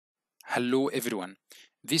Hello everyone.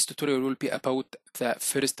 This tutorial will be about the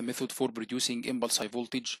first method for producing impulse high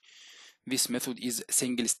voltage. This method is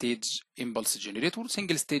single stage impulse generator.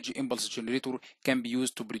 Single stage impulse generator can be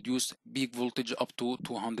used to produce peak voltage up to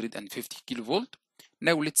 250 kilovolt.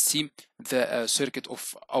 Now let's see the circuit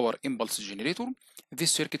of our impulse generator.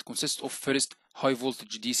 This circuit consists of first high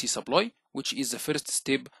voltage DC supply, which is the first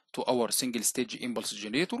step to our single stage impulse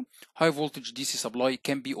generator. High voltage DC supply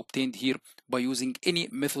can be obtained here by using any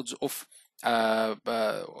methods of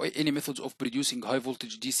producing high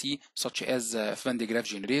voltage DC, such as Van de Graaff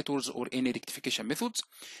generators or any rectification methods.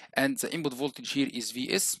 And the input voltage here is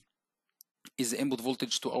Vs, is the input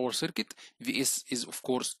voltage to our circuit. Vs is of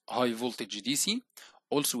course high voltage DC.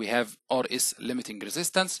 Also we have Rs, limiting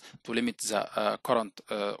resistance, to limit the current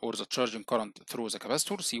or the charging current through the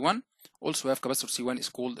capacitor C1. Also we have capacitor C1 is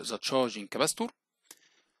called the charging capacitor.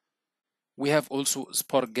 We have also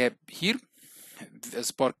spark gap here. The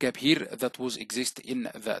spark gap here that was exist in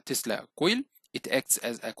the Tesla coil. It acts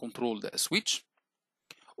as a controlled switch.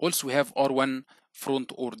 Also we have R1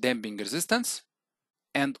 front or damping resistance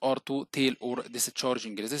and R2 tail or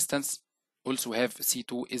discharging resistance. Also we have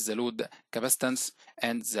C2 is the load capacitance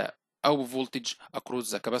and the output voltage across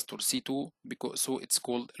the capacitor C2, because so it's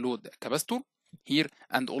called load capacitor here.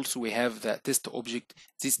 And also we have the test object,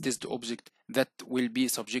 this test object that will be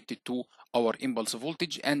subjected to our impulse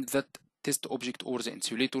voltage, and that test object or the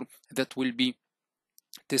insulator that will be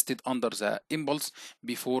tested under the impulse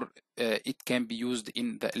before it can be used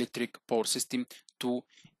in the electric power system to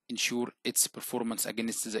ensure its performance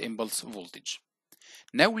against the impulse voltage.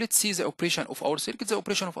 Now let's see the operation of our circuit. The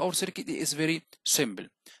operation of our circuit is very simple.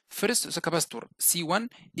 First, the capacitor C1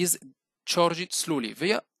 is charged slowly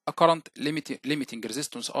via a current limiting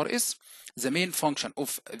resistance Rs. The main function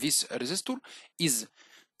of this resistor is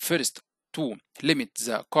first to limit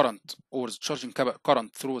the current or the charging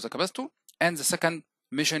current through the capacitor, and the second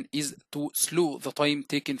mission is to slow the time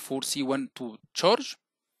taken for C1 to charge.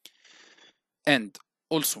 And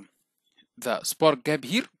also the spark gap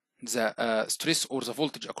here, the stress or the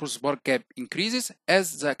voltage across the spark gap increases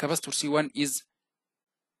as the capacitor C1 is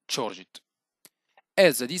charged.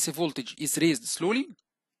 As the DC voltage is raised slowly,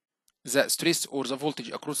 the stress or the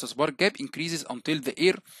voltage across the spark gap increases until the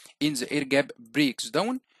air in the air gap breaks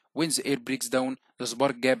down. When the air breaks down, the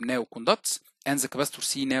spark gap now conducts, and the capacitor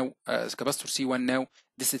C1 now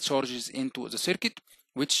discharges into the circuit,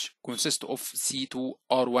 which consists of C2,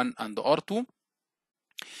 R1, and R2.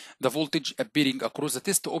 The voltage appearing across the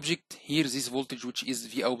test object here, this voltage, which is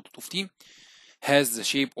V output of T, has the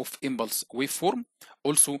shape of impulse waveform.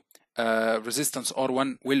 Also resistance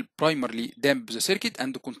R1 will primarily damp the circuit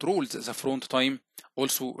and controls the front time.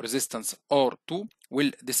 Also resistance R2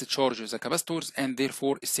 will discharge the capacitors and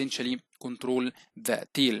therefore essentially control the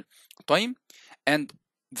tail time. And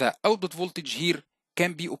the output voltage here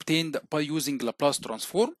can be obtained by using Laplace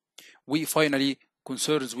transform. We finally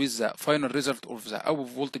concerns with the final result of the output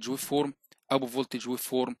voltage waveform. Output voltage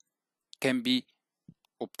waveform can be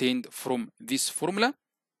obtained from this formula.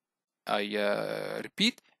 I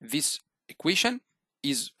repeat, this equation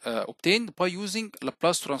is obtained by using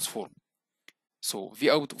Laplace transform. So V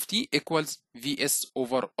out of T equals Vs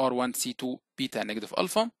over R1 C2 beta negative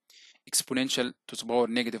alpha exponential to the power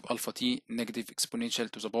negative alpha T negative exponential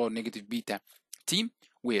to the power negative beta T,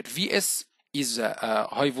 where Vs is a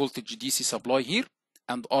high voltage DC supply here,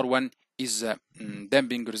 and R1 is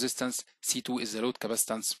damping resistance, C2 is the load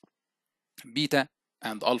capacitance, beta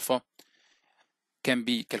and alpha can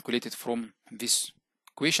be calculated from these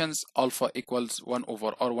equations. Alpha equals 1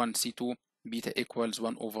 over R1 C2, beta equals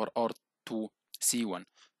 1 over R2 C1.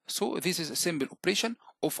 So this is a simple operation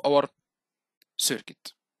of our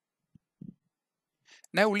circuit.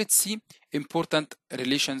 Now let's see important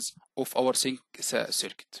relations of our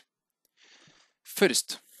circuit.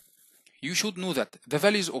 First, you should know that the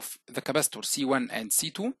values of the capacitor C1 and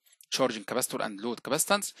C2, charging capacitor and load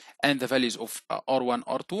capacitance, and the values of R1,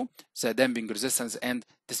 R2, the damping resistance and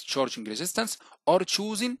discharging resistance, are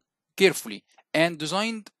chosen carefully and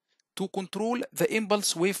designed to control the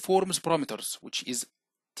impulse waveforms parameters, which is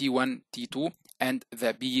T1, T2, and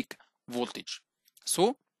the peak voltage.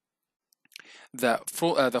 So the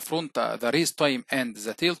raise time and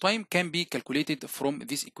the tail time can be calculated from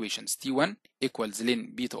these equations. T1 equals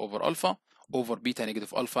ln beta over alpha over beta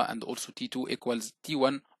negative alpha, and also T2 equals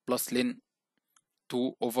T1 plus ln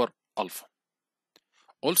 2 over alpha.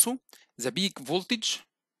 Also, the peak voltage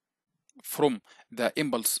from the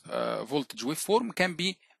impulse voltage waveform can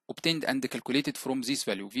be obtained and calculated from this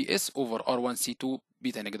value, Vs over R1 C2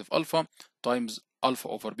 beta negative alpha times alpha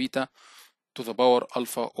over beta to the power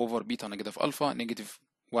alpha over beta negative alpha negative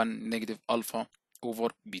 1 negative alpha over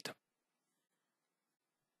beta.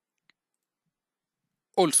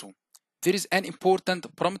 Also, there is an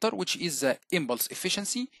important parameter which is the impulse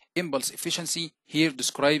efficiency. Impulse efficiency here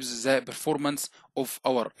describes the performance of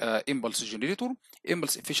our impulse generator.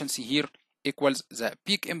 Impulse efficiency here equals the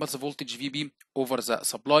peak impulse voltage VB over the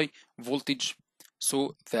supply voltage.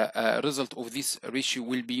 So the result of this ratio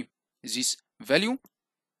will be this value.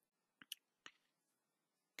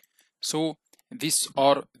 So these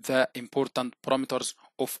are the important parameters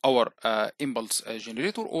of our impulse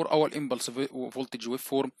generator or our impulse voltage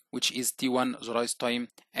waveform, which is T1, the rise time,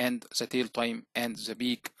 and the tail time, and the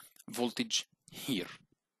peak voltage here.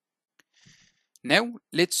 Now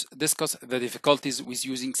let's discuss the difficulties with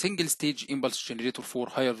using single stage impulse generator for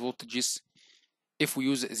higher voltages. If we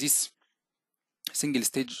use this single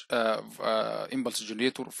stage impulse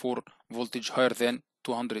generator for voltage higher than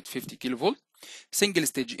 250 kilovolt, single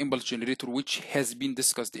stage impulse generator which has been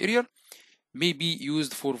discussed earlier may be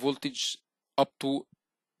used for voltage up to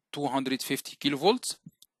 250 kilovolts.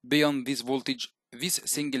 Beyond this voltage, this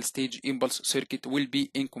single stage impulse circuit will be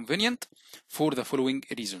inconvenient for the following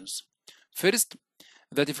reasons. First,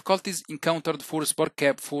 the difficulties encountered for spark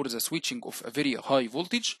gap for the switching of a very high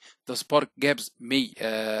voltage. The spark gaps may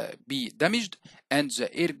be damaged, and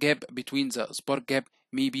the air gap between the spark gap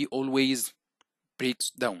may be always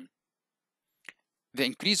breaks down. The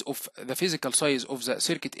increase of the physical size of the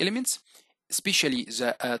circuit elements, especially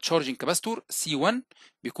the charging capacitor C1,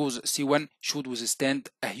 because C1 should withstand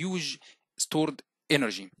a huge stored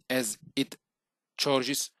energy as it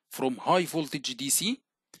charges from high voltage DC.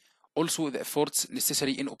 Also, the efforts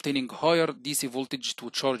necessary in obtaining higher DC voltage to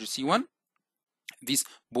charge C1. This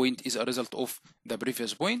point is a result of the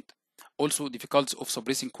previous point. Also, difficulties of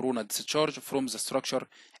suppressing corona discharge from the structure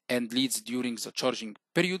and leads during the charging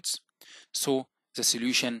periods. So the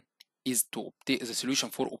solution is the solution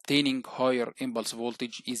for obtaining higher impulse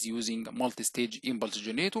voltage is using multi-stage impulse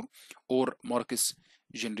generator or Marcus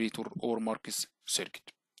generator or Marcus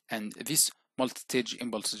circuit. And this multi-stage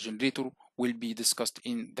impulse generator will be discussed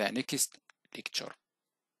in the next lecture.